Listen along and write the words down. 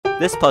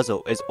This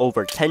puzzle is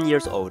over 10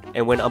 years old,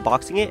 and when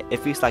unboxing it,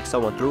 it feels like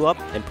someone threw up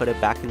and put it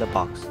back in the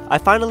box. I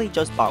finally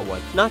just bought one.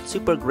 Not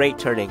super great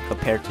turning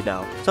compared to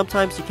now.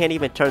 Sometimes you can't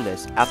even turn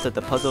this after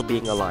the puzzle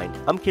being aligned.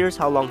 I'm curious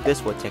how long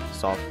this would take to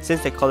solve,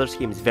 since the color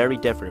scheme is very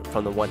different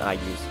from the one I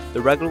use.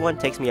 The regular one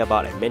takes me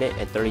about a minute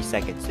and 30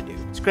 seconds to do.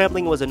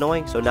 Scrambling was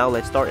annoying, so now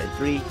let's start in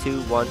 3,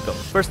 2, 1, go.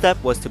 First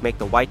step was to make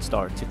the white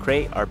star to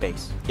create our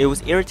base. It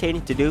was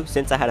irritating to do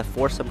since I had to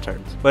force some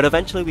turns, but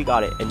eventually we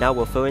got it, and now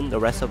we'll fill in the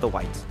rest of the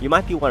whites. You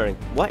might be wondering,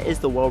 what is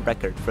the world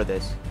record for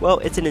this? Well,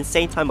 it's an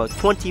insane time of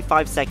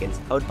 25 seconds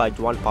held by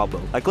Juan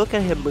Pablo. Like, look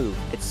at him move,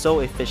 it's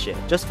so efficient.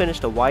 Just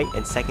finished the white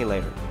and second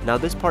layer. Now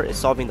this part is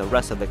solving the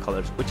rest of the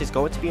colors, which is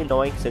going to be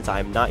annoying since I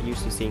am not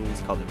used to seeing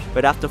these colors.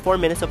 But after 4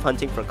 minutes of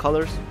hunting for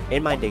colors,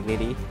 in my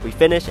dignity, we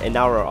finished and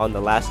now we're on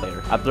the last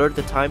layer. I blurred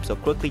the time, so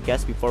quickly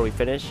guess before we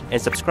finish, and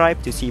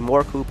subscribe to see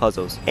more cool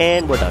puzzles.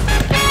 And we're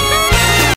done.